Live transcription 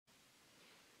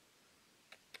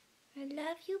I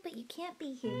love you, but you can't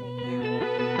be here right now.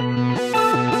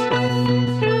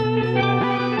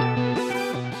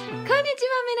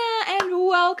 Konnichiwa, mina, and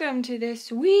welcome to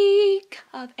this week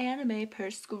of anime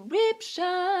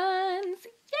prescriptions.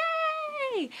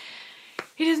 Yay!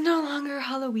 It is no longer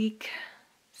Halloween,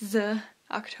 the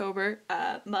October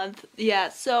month. Yeah,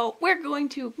 so we're going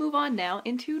to move on now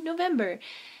into November.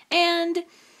 And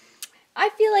I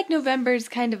feel like November's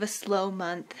kind of a slow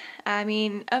month. I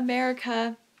mean,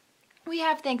 America, we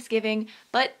have Thanksgiving,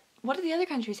 but what do the other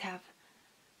countries have?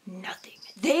 Nothing.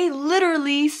 They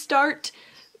literally start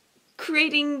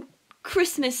creating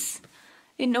Christmas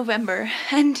in November,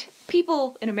 and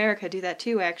people in America do that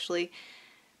too, actually.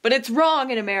 But it's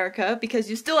wrong in America because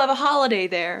you still have a holiday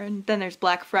there, and then there's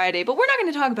Black Friday, but we're not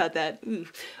going to talk about that. Ooh.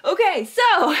 Okay,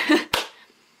 so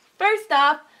first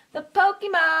off, the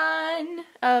Pokemon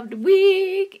of the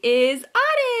week is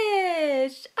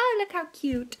Oddish! Oh, look how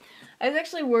cute. I was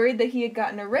actually worried that he had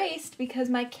gotten erased because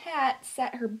my cat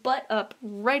sat her butt up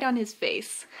right on his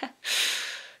face.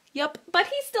 Yup, but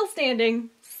he's still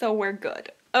standing, so we're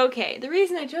good. Okay, the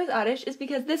reason I chose Oddish is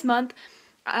because this month,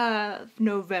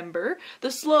 November,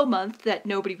 the slow month that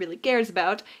nobody really cares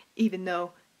about, even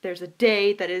though there's a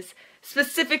day that is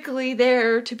specifically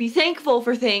there to be thankful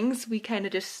for things, we kind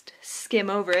of just skim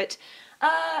over it.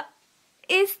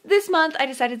 Is this month, I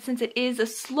decided since it is a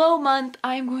slow month,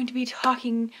 I'm going to be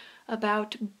talking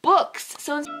about books.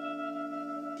 So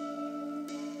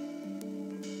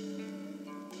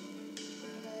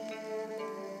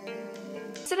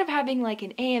instead of having like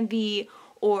an AMV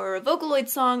or a Vocaloid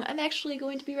song, I'm actually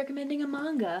going to be recommending a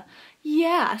manga.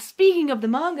 Yeah, speaking of the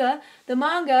manga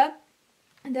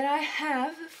that I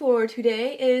have for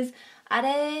today is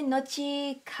Are no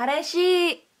chi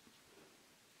Kareshi.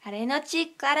 Are no chi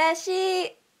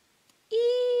Kareshi.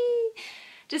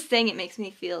 Just saying it makes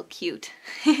me feel cute.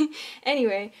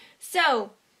 Anyway,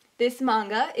 so this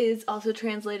manga is also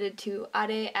translated to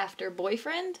Are after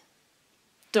boyfriend.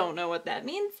 Don't know what that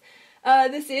means.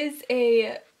 This is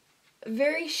a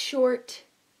very short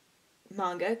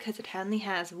manga because it only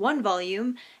has one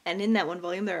volume, and in that one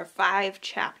volume there are 5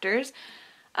 chapters.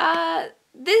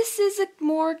 This is a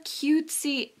more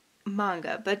cutesy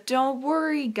manga, but don't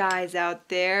worry guys out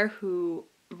there who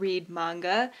read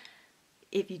manga.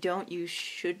 If you don't, you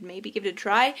should maybe give it a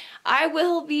try. I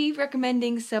will be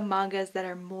recommending some mangas that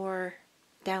are more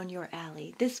down your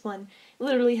alley. This one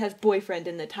literally has boyfriend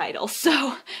in the title,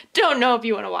 so don't know if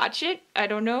you want to watch it. I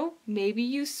don't know. Maybe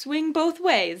you swing both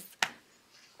ways.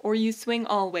 Or you swing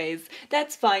all ways.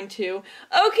 That's fine too.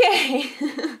 Okay.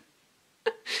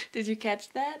 Did you catch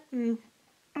that?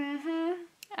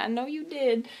 I know you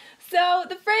did. So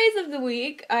the phrase of the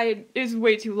week is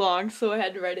way too long, so I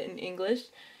had to write it in English.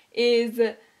 Is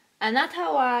あな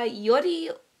たはより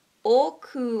多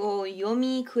くを読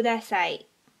みください,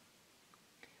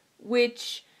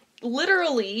 which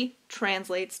literally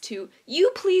translates to you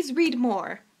please read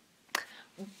more.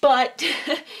 But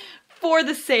for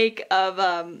the sake of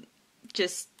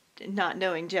just not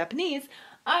knowing Japanese,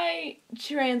 I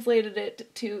translated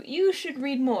it to you should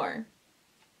read more.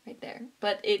 Right there.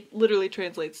 But it literally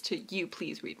translates to you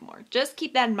please read more. Just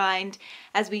keep that in mind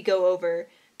as we go over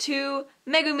to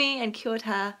Megumi and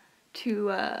Kyota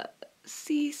to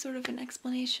see sort of an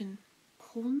explanation.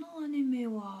 このアニメ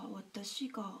は私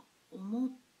が思っ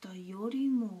たより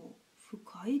も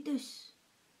深いです。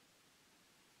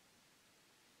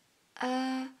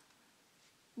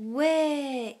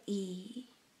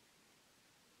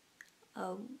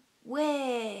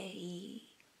Away.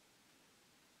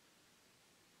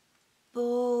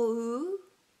 Bow.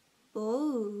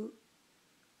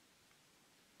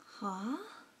 Huh?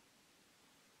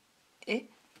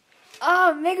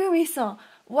 めぐみさん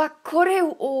はこれ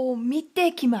を見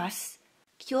てきます。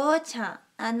きょうちゃん、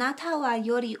あなたは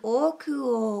より多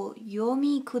くを読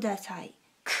みください。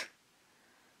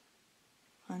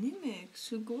アニメ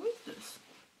すごいです。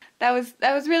That was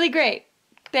really great.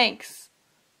 Thanks.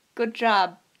 Good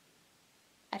job.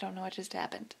 I don't know what just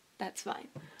happened. That's fine.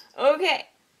 Okay.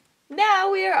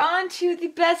 Now we are on to the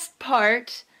best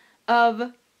part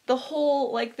of the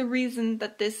whole, like, the reason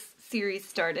that this series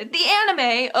started. The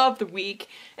anime of the week.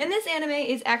 And this anime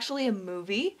is actually a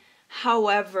movie.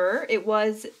 However, it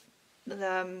was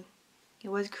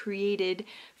created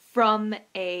from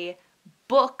a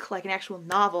book, like an actual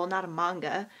novel, not a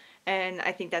manga. And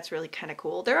I think that's really kind of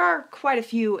cool. There are quite a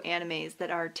few animes that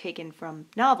are taken from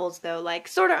novels, though, like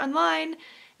Sword Art Online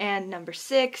and Number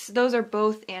 6. Those are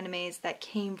both animes that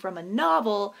came from a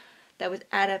novel that was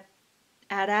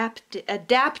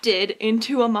adapted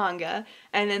into a manga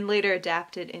and then later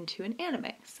adapted into an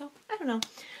anime. So, I don't know.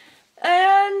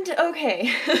 And,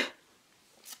 okay.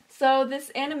 So this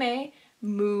anime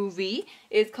movie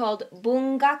is called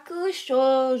Bungaku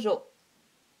Shoujo,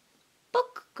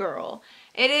 Book Girl.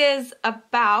 It is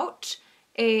about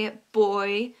a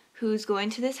boy who's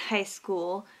going to this high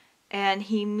school and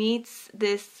he meets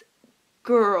this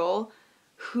girl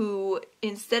who,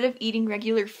 instead of eating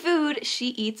regular food, she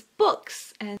eats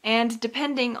books. And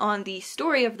depending on the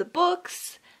story of the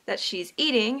books that she's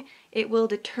eating, it will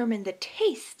determine the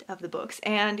taste of the books.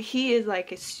 And he is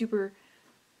like a super...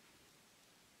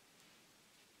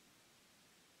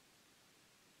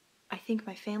 I think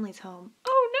my family's home.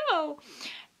 Oh no!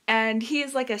 And he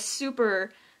is like a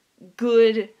super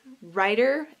good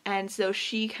writer, and so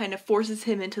she kind of forces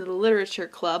him into the literature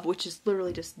club, which is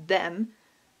literally just them.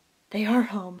 They are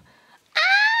home.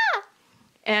 Ah!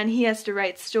 And he has to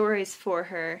write stories for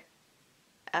her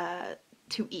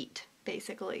to eat,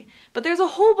 basically. But there's a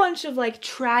whole bunch of like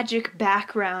tragic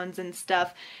backgrounds and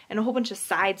stuff, and a whole bunch of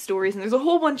side stories, and there's a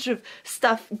whole bunch of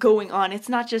stuff going on. It's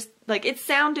not just like, it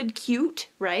sounded cute,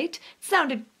 right? It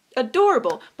sounded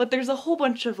adorable, but there's a whole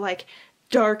bunch of like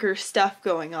darker stuff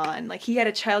going on. Like, he had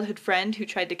a childhood friend who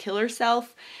tried to kill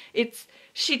herself.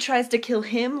 She tries to kill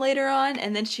him later on,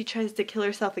 and then she tries to kill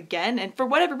herself again, and for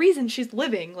whatever reason she's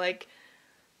living. Like,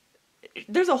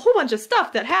 there's a whole bunch of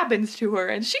stuff that happens to her,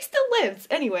 and she still lives.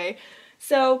 Anyway,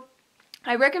 so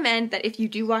I recommend that if you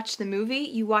do watch the movie,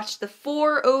 you watch the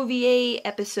 4 OVA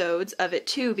episodes of it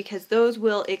too, because those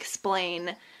will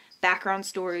explain background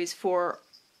stories for,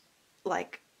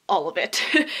 like, all of it.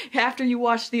 After you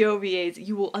watch the OVAs,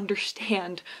 you will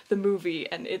understand the movie,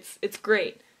 and it's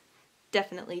great.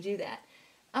 Definitely do that.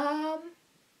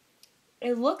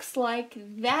 It looks like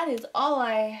that is all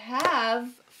I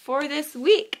have for this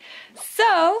week.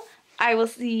 So, I will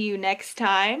see you next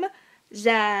time. じ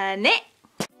ゃあね!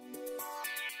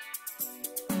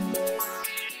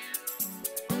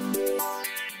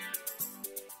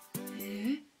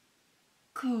 Eh?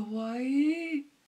 かわいい。